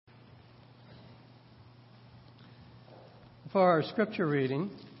For our scripture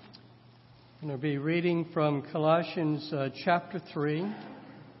reading, I'm going to be reading from Colossians chapter 3.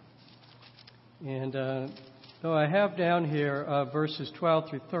 And though I have down here verses 12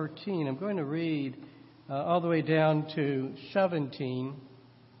 through 13, I'm going to read all the way down to 17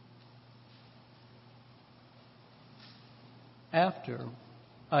 after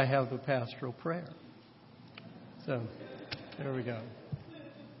I have the pastoral prayer. So, there we go.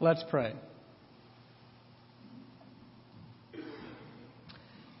 Let's pray.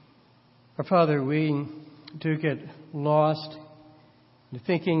 Our Father, we do get lost in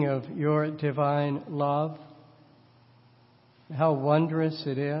thinking of your divine love, how wondrous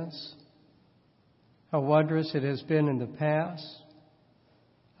it is, how wondrous it has been in the past,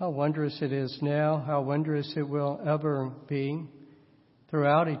 how wondrous it is now, how wondrous it will ever be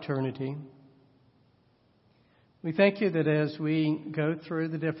throughout eternity. We thank you that as we go through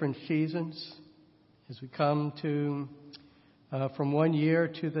the different seasons, as we come to from one year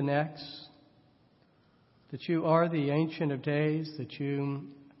to the next, that you are the Ancient of Days, that you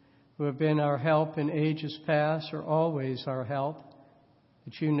who have been our help in ages past are always our help,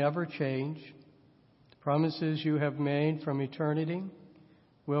 that you never change. The promises you have made from eternity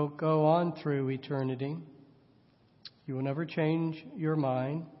will go on through eternity. You will never change your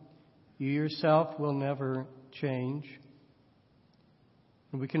mind. You yourself will never change.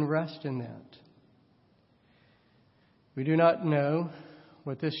 And we can rest in that. We do not know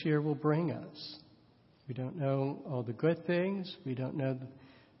what this year will bring us. We don't know all the good things. We don't know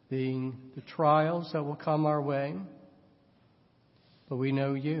the trials that will come our way. But we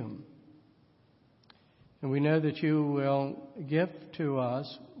know you. And we know that you will give to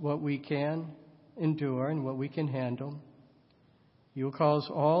us what we can endure and what we can handle. You will cause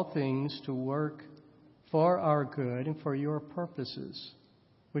all things to work for our good and for your purposes,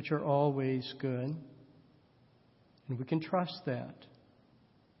 which are always good. And we can trust that.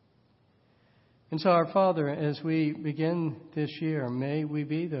 And so, our Father, as we begin this year, may we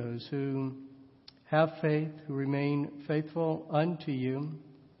be those who have faith, who remain faithful unto you,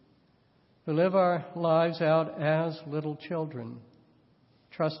 who live our lives out as little children,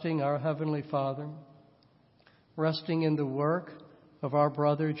 trusting our Heavenly Father, resting in the work of our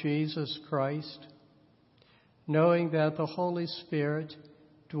brother Jesus Christ, knowing that the Holy Spirit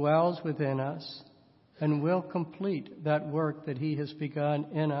dwells within us and will complete that work that He has begun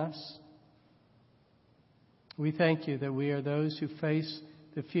in us. We thank you that we are those who face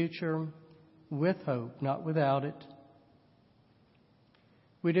the future with hope, not without it.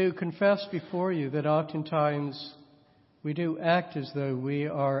 We do confess before you that oftentimes we do act as though we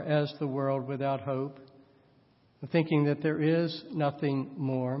are as the world without hope, of thinking that there is nothing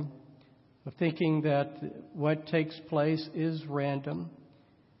more, of thinking that what takes place is random.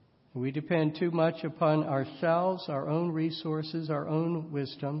 We depend too much upon ourselves, our own resources, our own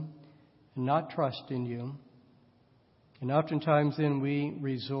wisdom, and not trust in you. And oftentimes then we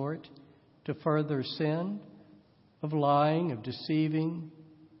resort to further sin, of lying, of deceiving,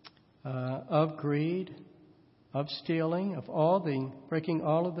 of greed, of stealing, of breaking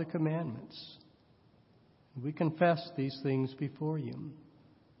all of the commandments. We confess these things before you.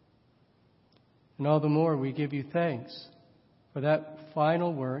 And all the more we give you thanks for that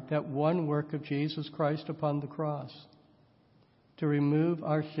final work, that one work of Jesus Christ upon the cross, to remove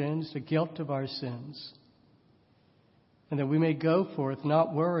our sins, the guilt of our sins, and that we may go forth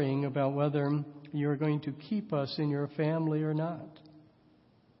not worrying about whether you're going to keep us in your family or not,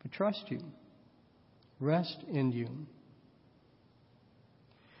 but trust you, rest in you.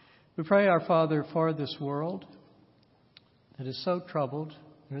 We pray, our Father, for this world that is so troubled.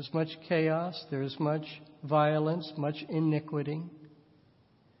 There's much chaos, there's much violence, much iniquity,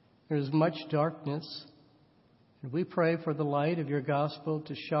 there's much darkness. And we pray for the light of your gospel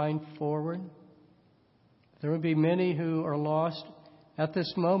to shine forward. There will be many who are lost at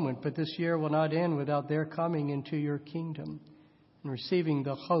this moment, but this year will not end without their coming into your kingdom and receiving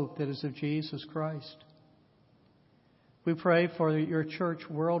the hope that is of Jesus Christ. We pray for your church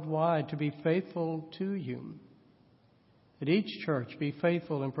worldwide to be faithful to you, that each church be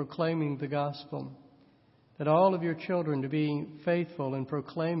faithful in proclaiming the gospel, that all of your children to be faithful in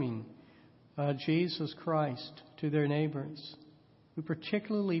proclaiming Jesus Christ to their neighbors. We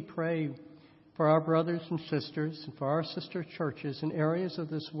particularly pray for our brothers and sisters and for our sister churches in areas of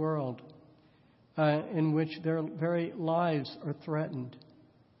this world in which their very lives are threatened.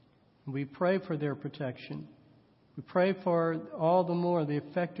 We pray for their protection. We pray for all the more the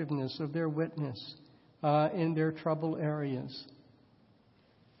effectiveness of their witness in their troubled areas.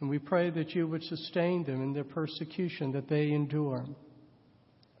 And we pray that you would sustain them in the persecution that they endure.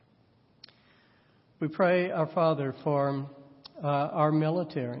 We pray, our Father, for our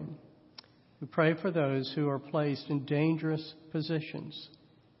military. We pray for those who are placed in dangerous positions.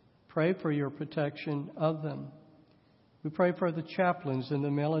 Pray for your protection of them. We pray for the chaplains in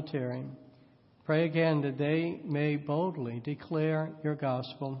the military. Pray again that they may boldly declare your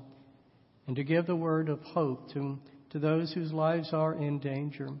gospel and to give the word of hope to those whose lives are in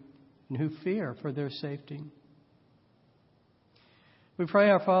danger and who fear for their safety. We pray,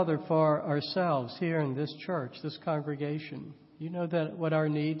 our Father, for ourselves here in this church, this congregation. You know what our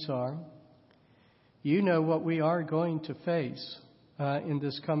needs are. You know what we are going to face in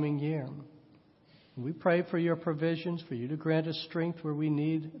this coming year. We pray for your provisions, for you to grant us strength where we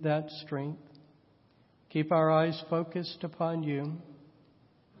need that strength. Keep our eyes focused upon you.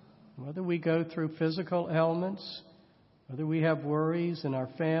 Whether we go through physical ailments, whether we have worries in our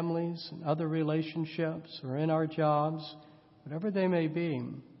families and other relationships or in our jobs, whatever they may be,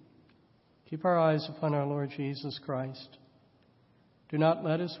 keep our eyes upon our Lord Jesus Christ. Do not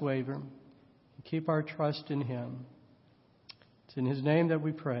let us waver. Keep our trust in him. It's in his name that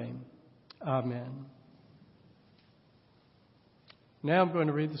we pray. Amen. Now I'm going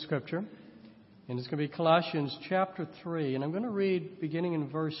to read the scripture, and it's going to be Colossians chapter 3, and I'm going to read beginning in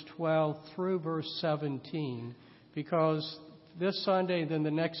verse 12 through verse 17, because this Sunday and then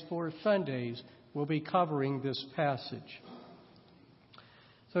the next 4 Sundays we'll be covering this passage.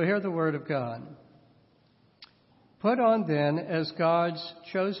 So hear the word of God. Put on then, as God's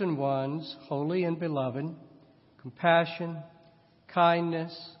chosen ones, holy and beloved, compassion,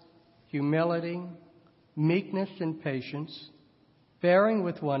 kindness, humility, meekness, and patience, bearing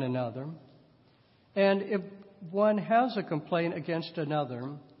with one another. And if one has a complaint against another,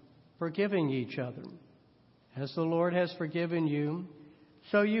 forgiving each other. As the Lord has forgiven you,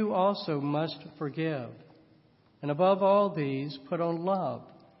 so you also must forgive. And above all these, put on love,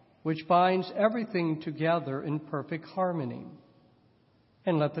 which binds everything together in perfect harmony.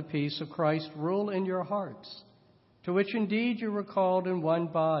 And let the peace of Christ rule in your hearts, to which indeed you were called in one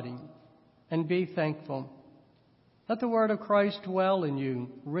body, and be thankful. Let the word of Christ dwell in you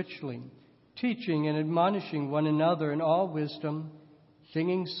richly, teaching and admonishing one another in all wisdom,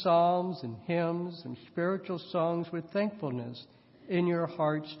 singing psalms and hymns and spiritual songs with thankfulness in your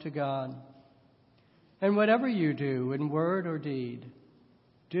hearts to God. And whatever you do in word or deed,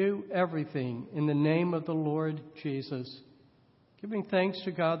 do everything in the name of the Lord Jesus, giving thanks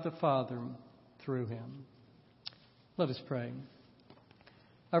to God the Father through him. Let us pray.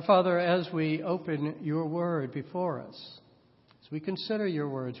 Our Father, as we open your word before us, as we consider your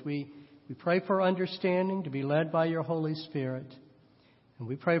words, we pray for understanding, to be led by your Holy Spirit. And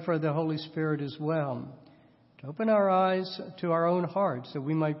we pray for the Holy Spirit as well, to open our eyes to our own hearts, that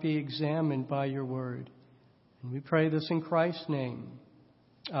we might be examined by your word. And we pray this in Christ's name.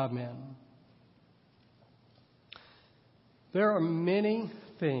 Amen. There are many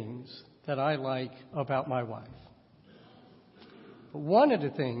things that I like about my wife. But one of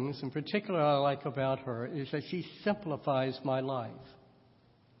the things in particular I like about her is that she simplifies my life.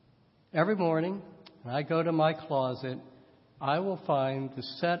 Every morning, when I go to my closet, I will find the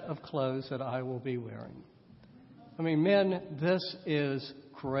set of clothes that I will be wearing. I mean, men, this is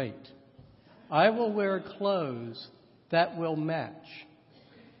great. I will wear clothes that will match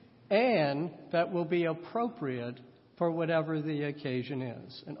and that will be appropriate for whatever the occasion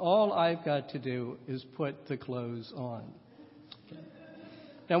is. And all I've got to do is put the clothes on. Okay.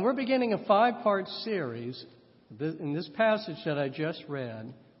 Now, we're beginning a 5-part series in this passage that I just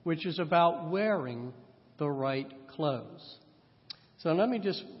read, which is about wearing the right clothes. So let me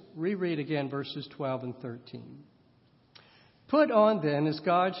just reread again verses 12 and 13. Put on then as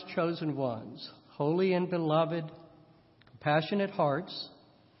God's chosen ones, holy and beloved, compassionate hearts,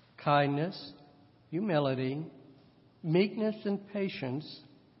 kindness, humility, meekness, and patience,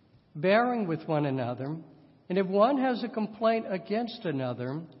 bearing with one another, and if one has a complaint against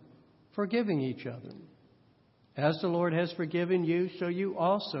another, forgiving each other. As the Lord has forgiven you, so you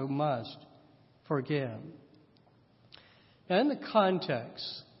also must forgive. Now, in the context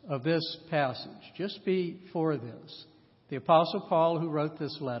of this passage, just before this, the Apostle Paul, who wrote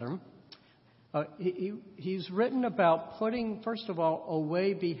this letter, he's written about putting, first of all,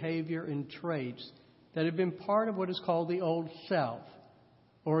 away behavior and traits that had been part of what is called the old self,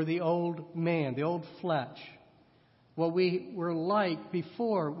 or the old man, the old flesh, what we were like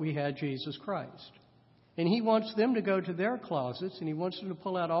before we had Jesus Christ. And he wants them to go to their closets, and he wants them to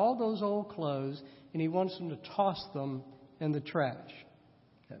pull out all those old clothes, and he wants them to toss them in the trash.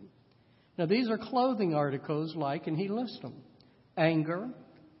 Okay. Now, these are clothing articles like, and he lists them, anger,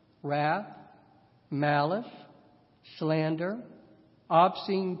 wrath, malice, slander,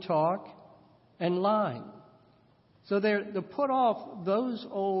 obscene talk, and lying. So they're to put off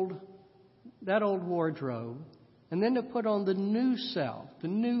that old wardrobe, and then to put on the new self, the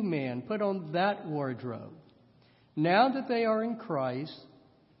new man, put on that wardrobe. Now that they are in Christ,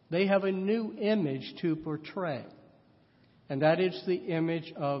 they have a new image to portray. And that is the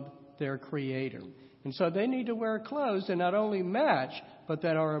image of their Creator. And so they need to wear clothes that not only match, but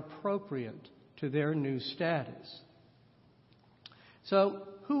that are appropriate to their new status. So,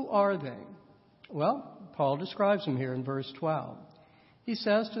 who are they? Well, Paul describes them here in verse 12. He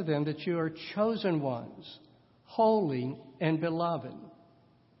says to them that you are chosen ones, holy and beloved.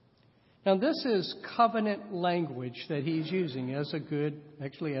 Now, this is covenant language that he's using as a good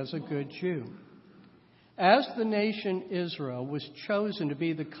Jew. As the nation Israel was chosen to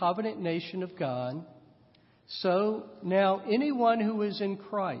be the covenant nation of God, so now anyone who is in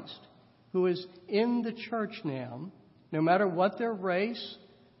Christ, who is in the church now, no matter what their race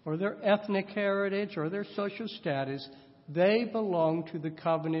or their ethnic heritage or their social status, they belong to the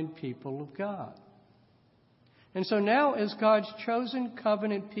covenant people of God. And so now, as God's chosen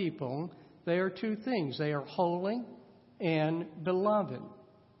covenant people, they are two things. They are holy and beloved.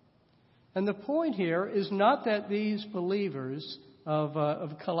 And the point here is not that these believers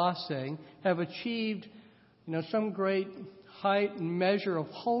of Colossae have achieved, some great height and measure of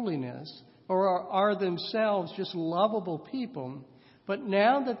holiness, or are themselves just lovable people. But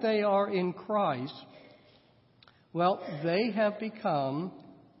now that they are in Christ, well, they have become,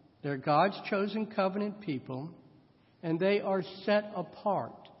 they're God's chosen covenant people, and they are set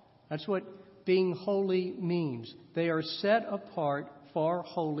apart. That's what being holy means. They are set apart for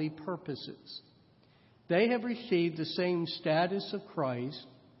holy purposes. They have received the same status of Christ,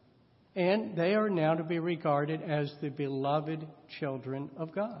 and they are now to be regarded as the beloved children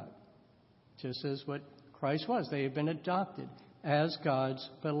of God, just as what Christ was. They have been adopted as God's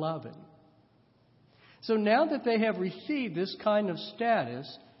beloved. So now that they have received this kind of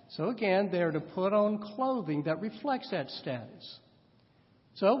status, so again, they are to put on clothing that reflects that status.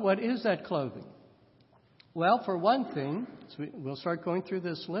 So what is that clothing? Well, for one thing, so we'll start going through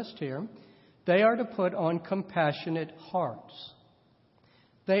this list here, they are to put on compassionate hearts.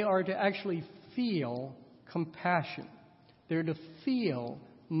 They are to actually feel compassion. They're to feel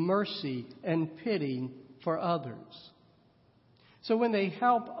mercy and pity for others. So when they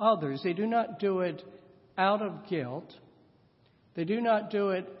help others, they do not do it out of guilt. They do not do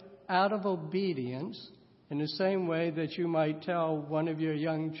it out of obedience, in the same way that you might tell one of your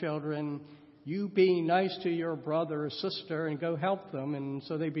young children, you be nice to your brother or sister and go help them, and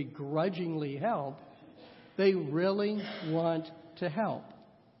so they begrudgingly help. They really want to help.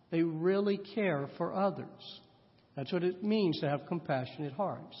 They really care for others. That's what it means to have compassionate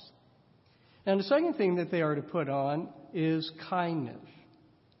hearts. And the second thing that they are to put on is kindness.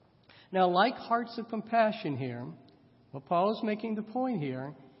 Now, like hearts of compassion here, well, Paul is making the point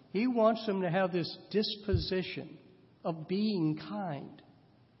here. He wants them to have this disposition of being kind.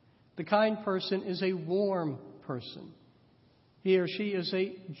 The kind person is a warm person. He or she is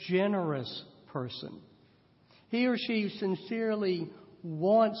a generous person. He or she sincerely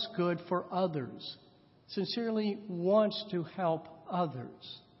wants good for others, sincerely wants to help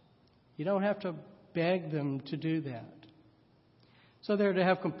others. You don't have to beg them to do that. So they're to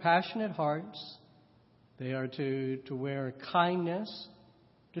have compassionate hearts. They are to wear kindness.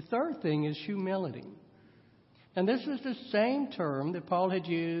 The third thing is humility. And this is the same term that Paul had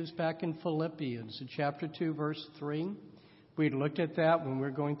used back in Philippians in chapter 2, verse 3. We looked at that when we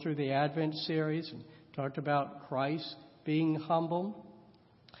were going through the Advent series and talked about Christ being humble.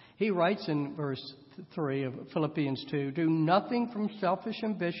 He writes in verse 3 of Philippians 2, do nothing from selfish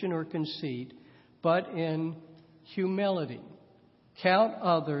ambition or conceit, but in humility. Count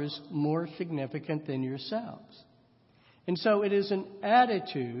others more significant than yourselves. And so it is an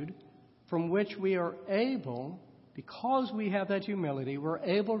attitude from which we are able, because we have that humility, we're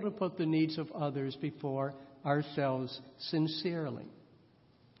able to put the needs of others before ourselves sincerely.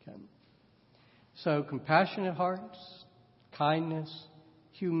 Okay. So compassionate hearts, kindness,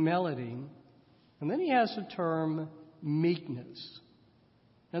 humility, and then he has the term meekness.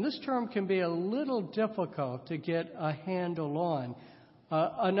 Now this term can be a little difficult to get a handle on.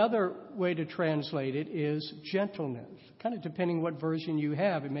 Another way to translate it is gentleness. Kind of depending what version you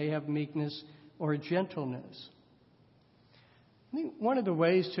have, it may have meekness or gentleness. I think one of the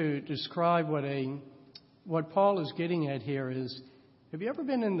ways to describe what Paul is getting at here is, have you ever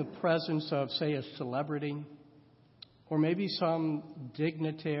been in the presence of, say, a celebrity? Or maybe some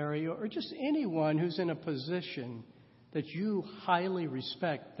dignitary, or just anyone who's in a position that you highly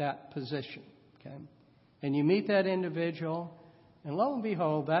respect that position. Okay? And you meet that individual, and lo and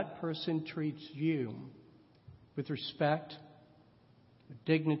behold, that person treats you with respect, with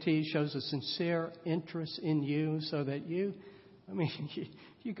dignity, shows a sincere interest in you so that you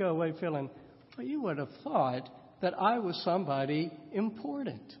go away feeling, well, you would have thought that I was somebody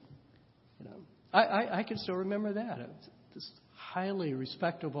important. I can still remember that. This highly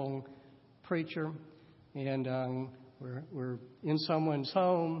respectable preacher, and we're in someone's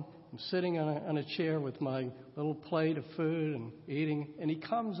home. I'm sitting on a chair with my little plate of food and eating, and he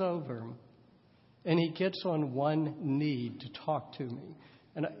comes over and he gets on one knee to talk to me.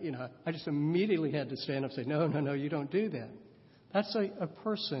 And I just immediately had to stand up and say, no, you don't do that. That's a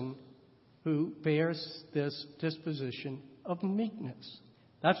person who bears this disposition of meekness.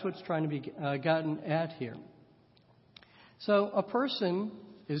 That's what's trying to be gotten at here. So a person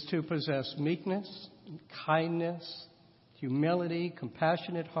is to possess meekness, kindness, humility,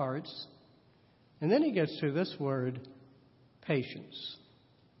 compassionate hearts. And then he gets to this word, patience.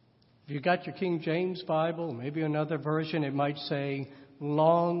 If you've got your King James Bible, maybe another version, it might say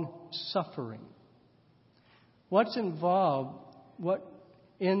long suffering. What's involved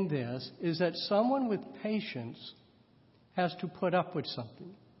in this is that someone with patience has to put up with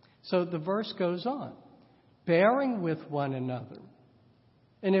something. So the verse goes on, bearing with one another.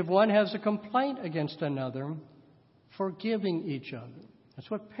 And if one has a complaint against another, forgiving each other. That's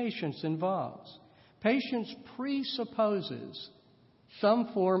what patience involves. Patience presupposes some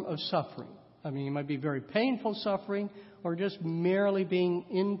form of suffering. It might be very painful suffering or just merely being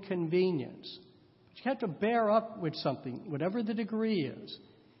inconvenienced. But you have to bear up with something, whatever the degree is.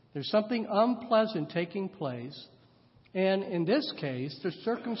 There's something unpleasant taking place. And in this case, the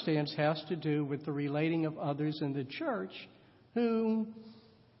circumstance has to do with the relating of others in the church who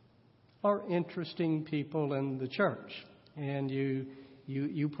are interesting people in the church. And you're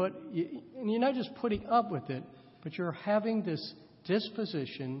not just putting up with it, but you're having this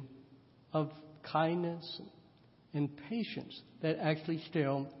disposition of kindness and patience that actually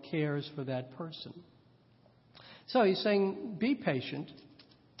still cares for that person. So he's saying, be patient.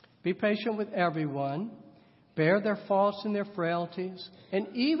 Be patient with everyone. Bear their faults and their frailties. And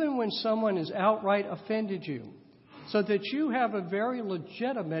even when someone has outright offended you, so that you have a very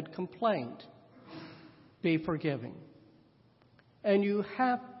legitimate complaint, be forgiving. And you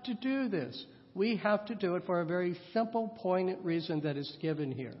have to do this. We have to do it for a very simple, poignant reason that is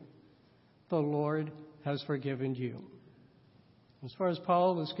given here. The Lord has forgiven you. As far as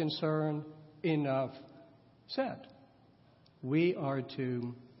Paul is concerned, enough said. We are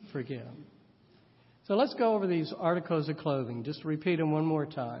to forgive. So let's go over these articles of clothing. Just to repeat them one more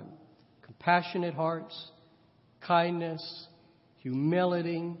time. Compassionate hearts, kindness,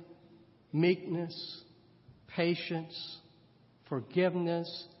 humility, meekness, patience,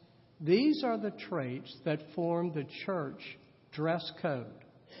 forgiveness. These are the traits that form the church dress code.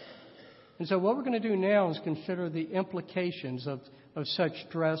 And so what we're going to do now is consider the implications of such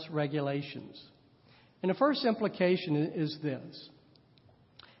dress regulations. And the first implication is this.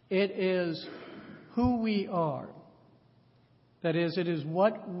 It is who we are. That is, it is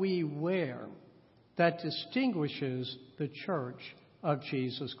what we wear that distinguishes the church of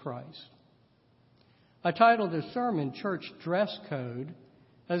Jesus Christ. I titled this sermon, Church Dress Code,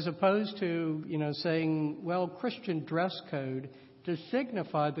 as opposed to, saying, well, Christian dress code to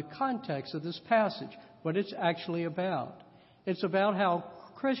signify the context of this passage, what it's actually about. It's about how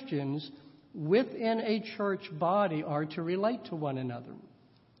Christians within a church body are to relate to one another.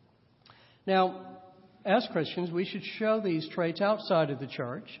 Now, as Christians, we should show these traits outside of the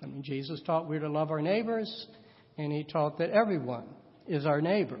church. Jesus taught we're to love our neighbors, and he taught that everyone is our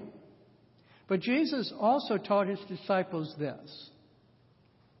neighbor. But Jesus also taught his disciples this.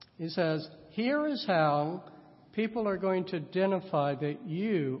 He says, here is how people are going to identify that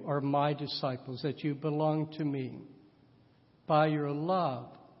you are my disciples, that you belong to me, by your love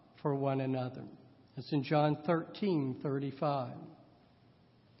for one another. That's in John 13:35.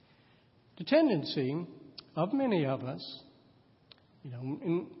 The tendency of many of us,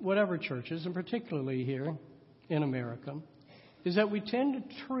 in whatever churches, and particularly here in America, is that we tend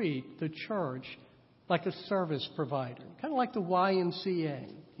to treat the church like a service provider, kind of like the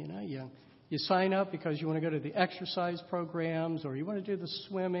YMCA. You sign up because you want to go to the exercise programs, or you want to do the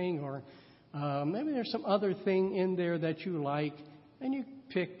swimming, or maybe there's some other thing in there that you like, and you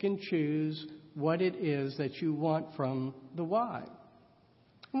pick and choose what it is that you want from the Y.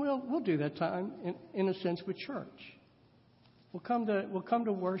 And we'll do that time in a sense with church. We'll come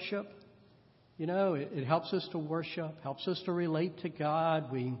to worship. It helps us to worship, helps us to relate to God.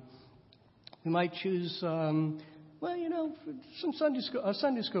 We might choose, some Sunday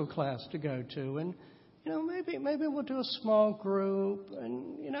school class to go to, and maybe we'll do a small group,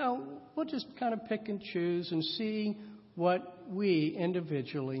 and we'll just kind of pick and choose and see what we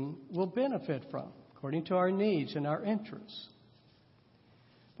individually will benefit from, according to our needs and our interests.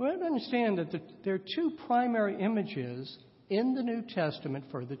 We have to understand that there are two primary images in the New Testament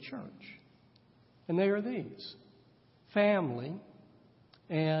for the church. And they are these: family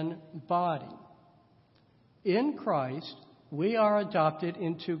and body. In Christ, we are adopted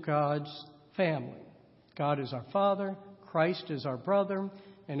into God's family. God is our Father, Christ is our brother,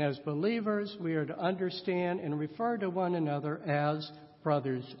 and as believers, we are to understand and refer to one another as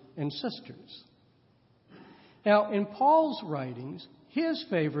brothers and sisters. Now, in Paul's writings, his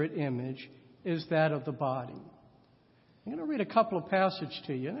favorite image is that of the body. I'm going to read a couple of passages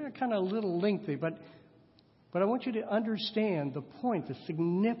to you. They're kind of a little lengthy, but I want you to understand the point, the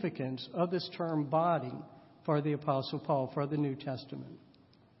significance of this term body for the Apostle Paul, for the New Testament.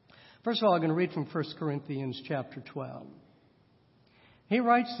 First of all, I'm going to read from 1 Corinthians chapter 12. He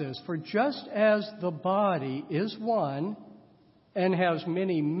writes this: "For just as the body is one and has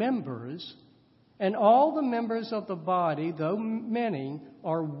many members, and all the members of the body, though many,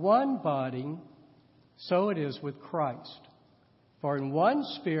 are one body, so it is with Christ. For in one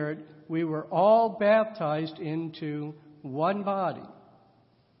Spirit we were all baptized into one body."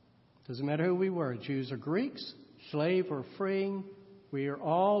 Doesn't matter who we were, Jews or Greeks, slave or free, we are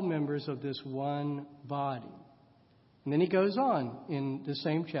all members of this one body. And then he goes on in the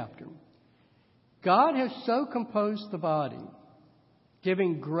same chapter. "God has so composed the body,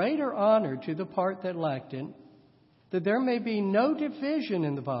 giving greater honor to the part that lacked it, that there may be no division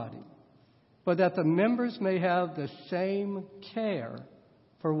in the body, but that the members may have the same care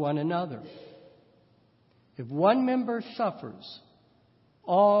for one another. If one member suffers,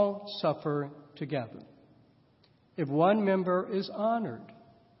 all suffer together. If one member is honored,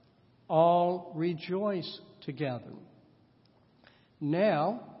 all rejoice together.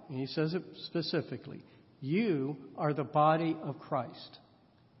 Now," and he says it specifically, "you are the body of Christ,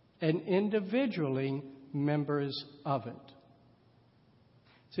 and individually members of it."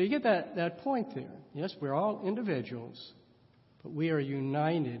 So you get that point there. Yes, we're all individuals, but we are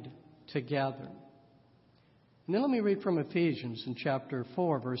united together. And then let me read from Ephesians in chapter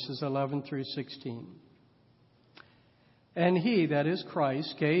 4, verses 11 through 16. "And he, that is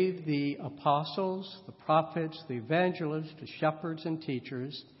Christ, gave the apostles, the prophets, the evangelists, the shepherds and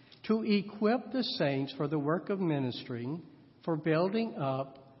teachers to equip the saints for the work of ministry, for building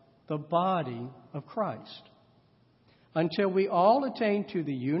up the body of Christ, until we all attain to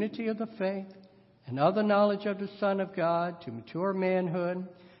the unity of the faith and of the knowledge of the Son of God, to mature manhood,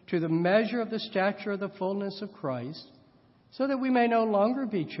 to the measure of the stature of the fullness of Christ, so that we may no longer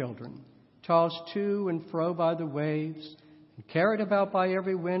be children, tossed to and fro by the waves, and carried about by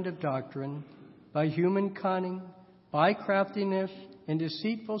every wind of doctrine, by human cunning, by craftiness and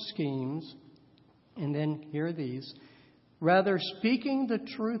deceitful schemes." And then here are these: "Rather, speaking the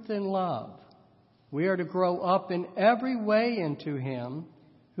truth in love, we are to grow up in every way into Him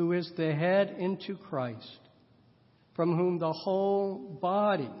who is the head, into Christ, from whom the whole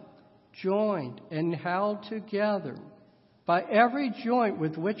body, joined and held together by every joint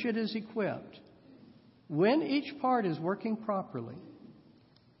with which it is equipped, when each part is working properly,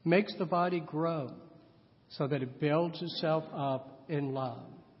 makes the body grow so that it builds itself up in love."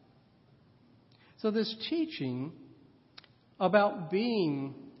 So this teaching about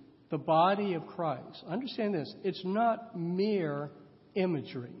being the body of Christ, understand this, it's not mere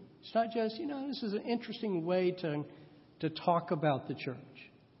imagery. It's not just, this is an interesting way to talk about the church.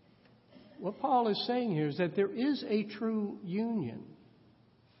 What Paul is saying here is that there is a true union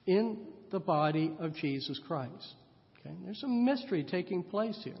in the body of Jesus Christ. Okay? There's a mystery taking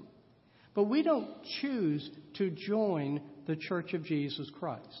place here. But we don't choose to join the Church of Jesus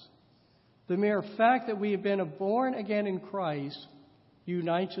Christ. The mere fact that we have been born again in Christ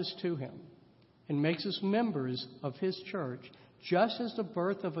unites us to Him and makes us members of His church, just as the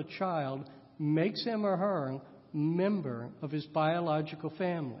birth of a child makes him or her member of his biological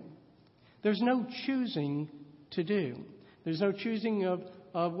family. There's no choosing to do. There's no choosing of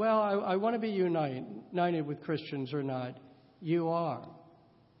I want to be united with Christians or not. You are.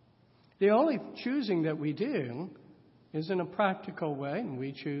 The only choosing that we do is in a practical way, and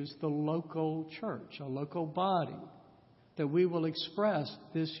we choose the local church, a local body that we will express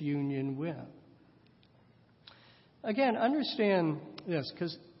this union with. Again, understand this,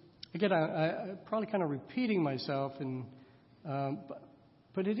 because, again, I'm probably kind of repeating myself,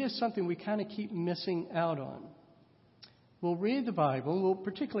 but it is something we kind of keep missing out on. We'll read the Bible,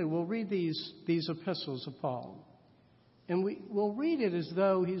 we'll read these epistles of Paul, and we'll read it as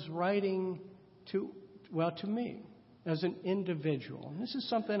though he's writing to me. as an individual. And this is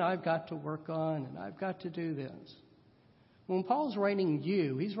something I've got to work on, and I've got to do this. When Paul's writing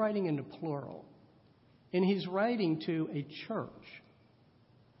you, he's writing in the plural. And he's writing to a church,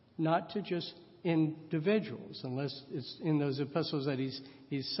 not to just individuals, unless it's in those epistles that he's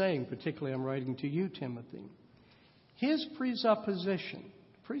saying, particularly I'm writing to you, Timothy. His presupposition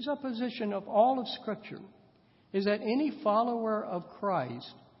of all of Scripture is that any follower of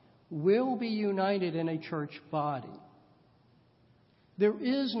Christ will be united in a church body. There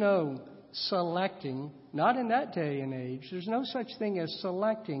is no selecting, not in that day and age, there's no such thing as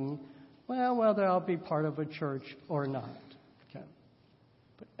selecting, whether I'll be part of a church or not. Okay.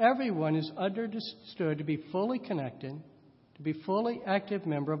 But everyone is understood to be fully connected, to be fully active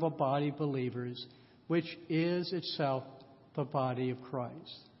member of a body of believers, which is itself the body of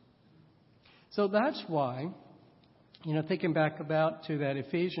Christ. So that's why, thinking back to that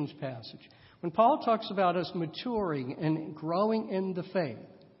Ephesians passage, when Paul talks about us maturing and growing in the faith,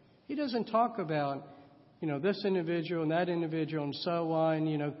 he doesn't talk about, this individual and that individual and so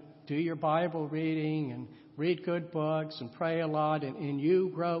on, do your Bible reading and read good books and pray a lot and you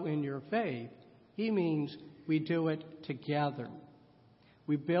grow in your faith. He means we do it together.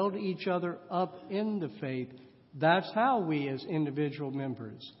 We build each other up in the faith. That's how we as individual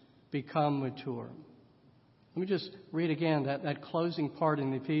members become mature. Let me just read again that closing part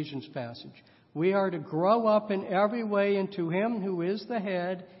in the Ephesians passage. We are to grow up in every way into Him who is the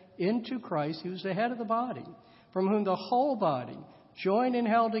head, into Christ, who's the head of the body, from whom the whole body, joined and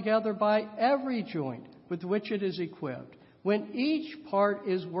held together by every joint with which it is equipped, when each part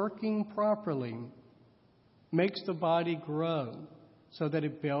is working properly, makes the body grow so that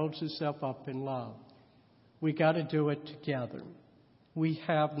it builds itself up in love. We got to do it together. We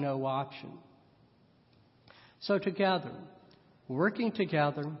have no option. So together, working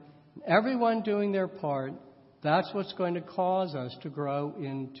together, everyone doing their part, that's what's going to cause us to grow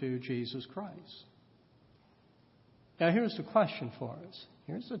into Jesus Christ. Now here's the question for us.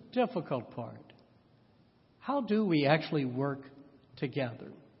 Here's the difficult part. How do we actually work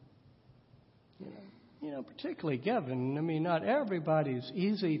together? Particularly given, not everybody's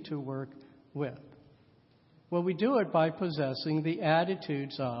easy to work with. Well, we do it by possessing the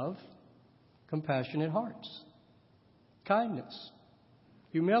attitudes of compassionate hearts, kindness,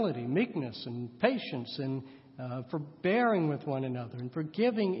 humility, meekness, and patience, and forbearing with one another, and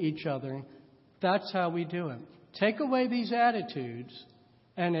forgiving each other. That's how we do it. Take away these attitudes,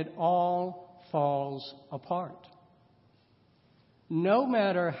 and it all falls apart. No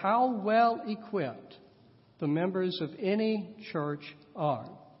matter how well equipped the members of any church are,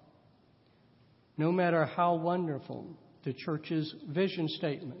 no matter how wonderful the church's vision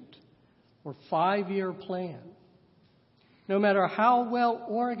statement or 5-year plan, no matter how well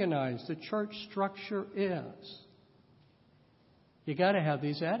organized the church structure is, you got to have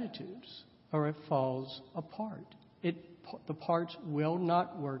these attitudes or it falls apart. The parts will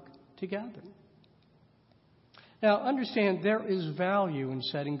not work together. Now, understand there is value in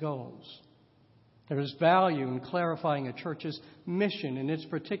setting goals. There is value in clarifying a church's mission in its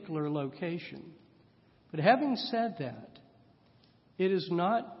particular location. But having said that, it is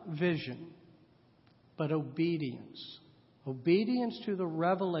not vision, but obedience. Obedience to the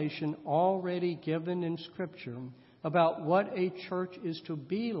revelation already given in Scripture about what a church is to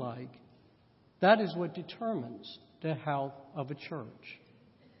be like. That is what determines the health of a church.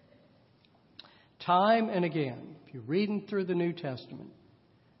 Time and again, if you're reading through the New Testament,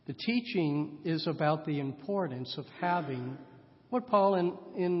 the teaching is about the importance of having what Paul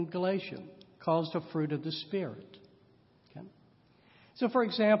in Galatia calls the fruit of the Spirit. Okay? So, for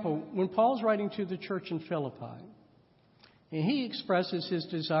example, when Paul's writing to the church in Philippi, and he expresses his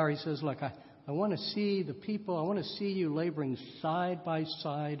desire, he says, look, I want to see the people, I want to see you laboring side by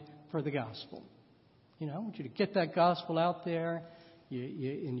side for the gospel. I want you to get that gospel out there,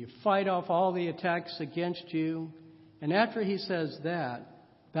 and you fight off all the attacks against you. And after he says that,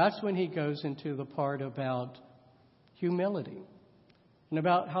 that's when he goes into the part about humility and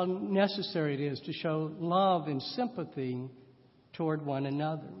about how necessary it is to show love and sympathy toward one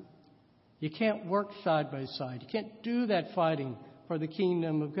another. You can't work side by side. You can't do that fighting for the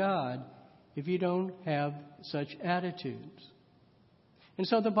kingdom of God if you don't have such attitudes. And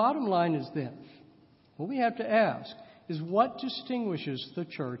so the bottom line is this. What we have to ask is what distinguishes the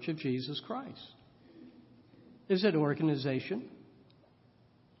Church of Jesus Christ? Is it organization?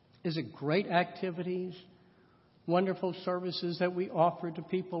 Is it great activities, wonderful services that we offer to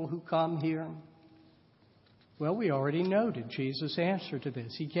people who come here? Well, we already noted Jesus' answer to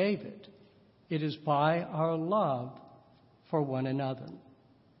this. He gave it. It is by our love for one another.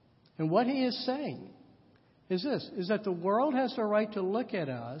 And what he is saying is this, is that the world has the right to look at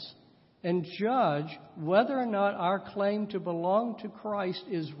us and judge whether or not our claim to belong to Christ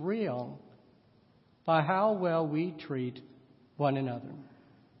is real by how well we treat one another.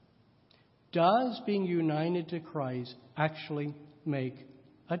 Does being united to Christ actually make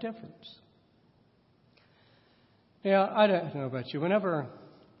a difference? Now, I don't know about you. Whenever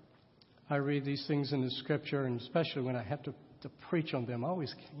I read these things in the Scripture, and especially when I have to preach on them, I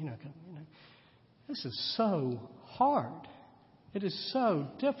always, this is so hard. It is so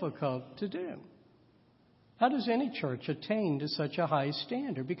difficult to do. How does any church attain to such a high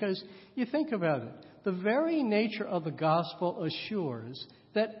standard? Because you think about it. The very nature of the gospel assures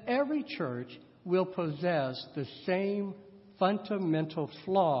that every church will possess the same fundamental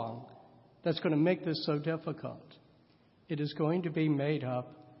flaw that's going to make this so difficult. It is going to be made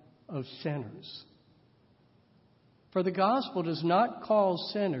up of sinners. For the gospel does not call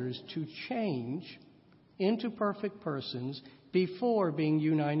sinners to change into perfect persons before being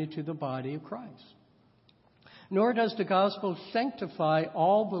united to the body of Christ. Nor does the gospel sanctify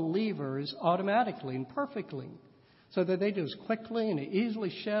all believers automatically and perfectly, so that they just quickly and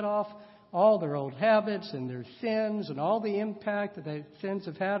easily shed off all their old habits and their sins and all the impact that their sins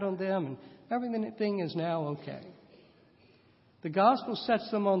have had on them, and everything is now okay. The gospel sets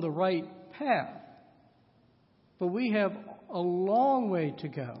them on the right path, but we have a long way to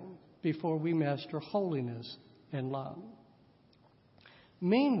go before we master holiness and love.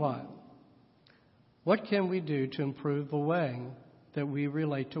 Meanwhile, what can we do to improve the way that we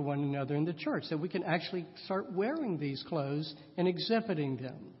relate to one another in the church, that we can actually start wearing these clothes and exhibiting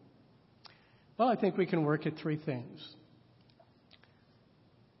them? Well, I think we can work at three things.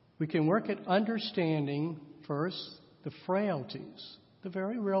 We can work at understanding, first, the frailties, the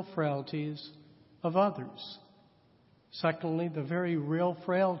very real frailties of others. Secondly, the very real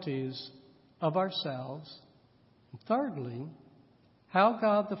frailties of ourselves. And thirdly, how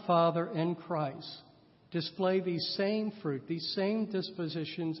God the Father and Christ display these same fruit, these same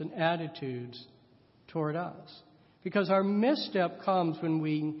dispositions and attitudes toward us. Because our misstep comes when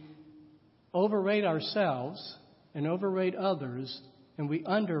we overrate ourselves and overrate others, and we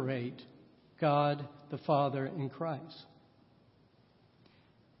underrate God the Father in Christ.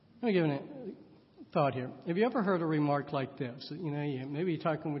 Let me give a thought here. Have you ever heard a remark like this? Maybe you're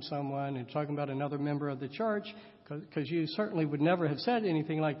talking with someone and talking about another member of the church, because you certainly would never have said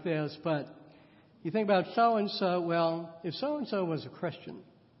anything like this, but you think about so-and-so, well, if so-and-so was a Christian,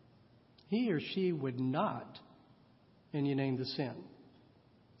 he or she would not, and you name the sin.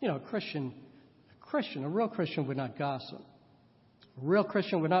 A real Christian would not gossip. A real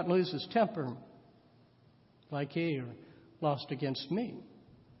Christian would not lose his temper like he or lost against me.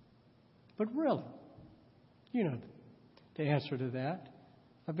 But really, the answer to that.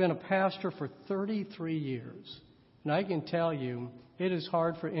 I've been a pastor for 33 years, and I can tell you it is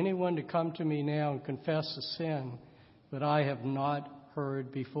hard for anyone to come to me now and confess a sin that I have not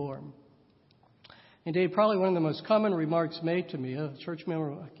heard before. Indeed, probably one of the most common remarks made to me, a church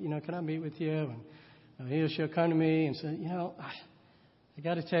member, can I meet with you? And he or she'll come to me and say, I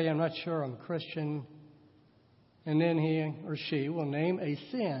got to tell you, I'm not sure I'm a Christian. And then he or she will name a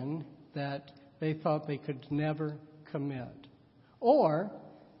sin that they thought they could never commit. Or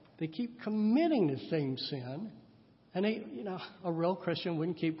they keep committing the same sin, and a real Christian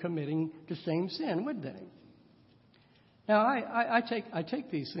wouldn't keep committing the same sin, would they? Now, I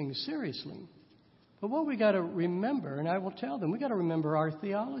take these things seriously. But what we got to remember, and I will tell them, we got to remember our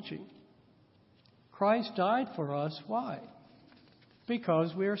theology. Christ died for us. Why?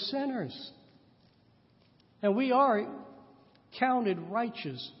 Because we are sinners. And we are counted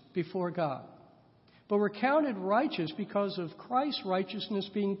righteous before God. But we're counted righteous because of Christ's righteousness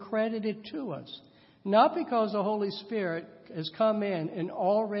being credited to us. Not because the Holy Spirit has come in and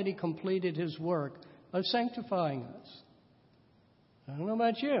already completed His work of sanctifying us. I don't know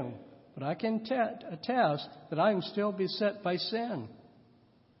about you, but I can attest that I am still beset by sin.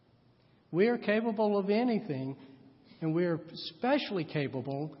 We are capable of anything, and we are especially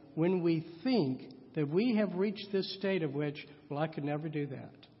capable when we think that we have reached this state of which, I could never do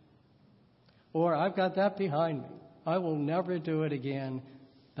that. Or I've got that behind me. I will never do it again.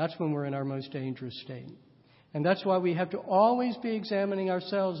 That's when we're in our most dangerous state. And that's why we have to always be examining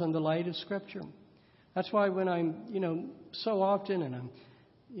ourselves in the light of Scripture. That's why when I'm, so often, and I'm,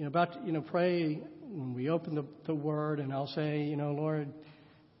 about to, pray, when we open the Word, and I'll say, Lord,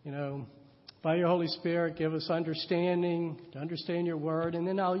 by your Holy Spirit, give us understanding to understand your Word. And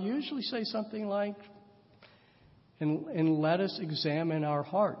then I'll usually say something like, and let us examine our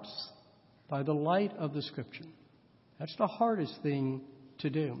hearts by the light of the Scripture. That's the hardest thing to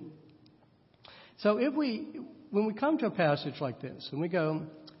do. So when we come to a passage like this and we go,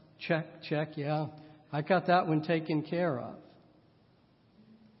 check, yeah, I got that one taken care of.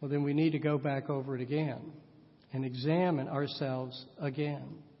 Well, then we need to go back over it again and examine ourselves again.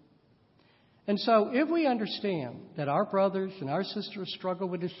 And so if we understand that our brothers and our sisters struggle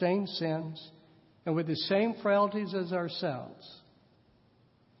with the same sins and with the same frailties as ourselves,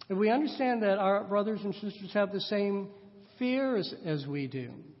 if we understand that our brothers and sisters have the same fears as we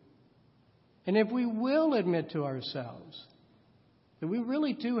do, and if we will admit to ourselves that we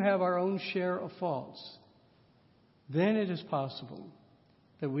really do have our own share of faults, then it is possible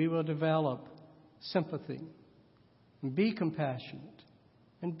that we will develop sympathy and be compassionate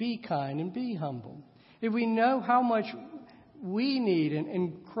and be kind and be humble. If we know how much we need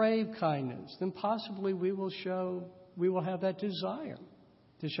and crave kindness, then possibly we will have that desire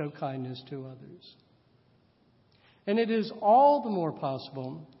to show kindness to others. And it is all the more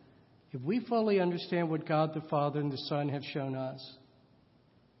possible if we fully understand what God the Father and the Son have shown us.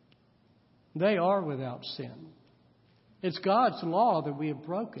 They are without sin. It's God's law that we have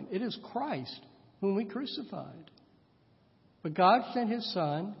broken. It is Christ whom we crucified. But God sent His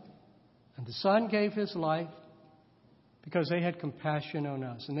Son, and the Son gave His life because they had compassion on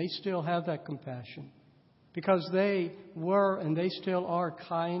us. And they still have that compassion because they were and they still are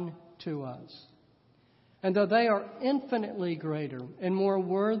kind to us. And though they are infinitely greater and more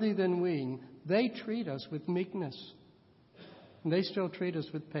worthy than we, they treat us with meekness. And they still treat us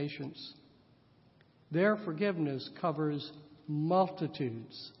with patience. Their forgiveness covers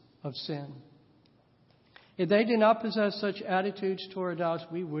multitudes of sin. If they did not possess such attitudes toward us,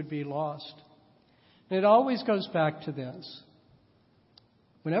 we would be lost. And it always goes back to this.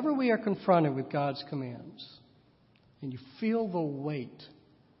 Whenever we are confronted with God's commands, and you feel the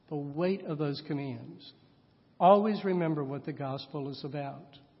weight of those commands, always remember what the gospel is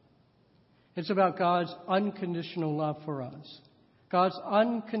about. It's about God's unconditional love for us, God's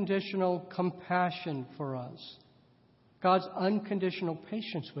unconditional compassion for us, God's unconditional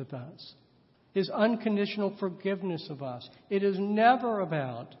patience with us, His unconditional forgiveness of us. It is never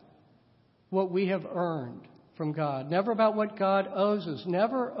about what we have earned from God, never about what God owes us,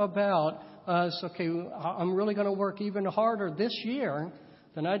 never about us, okay, I'm really going to work even harder this year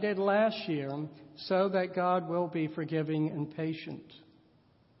than I did last year so that God will be forgiving and patient.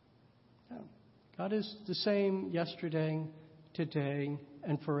 No. God is the same yesterday, today,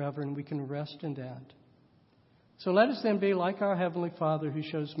 and forever, and we can rest in that. So let us then be like our Heavenly Father who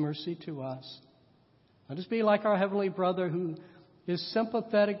shows mercy to us. Let us be like our Heavenly Brother who is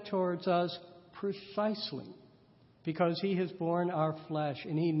sympathetic towards us precisely because He has borne our flesh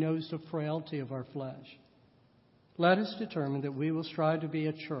and He knows the frailty of our flesh. Let us determine that we will strive to be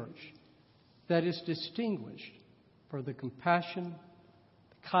a church that is distinguished for the compassion,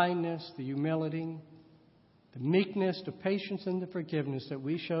 the kindness, the humility, the meekness, the patience, and the forgiveness that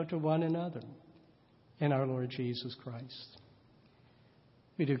we show to one another in our Lord Jesus Christ.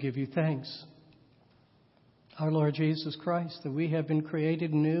 We do give You thanks, our Lord Jesus Christ, that we have been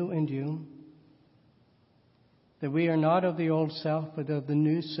created new in You, that we are not of the old self, but of the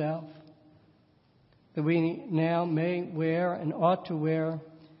new self, that we now may wear and ought to wear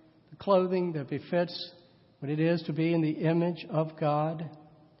the clothing that befits what it is to be in the image of God,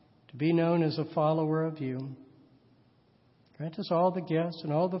 to be known as a follower of You. Grant us all the gifts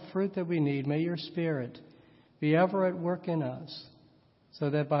and all the fruit that we need. May Your Spirit be ever at work in us, so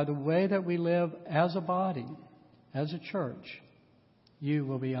that by the way that we live as a body, as a church, You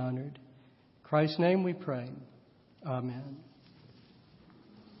will be honored. In Christ's name we pray. Amen.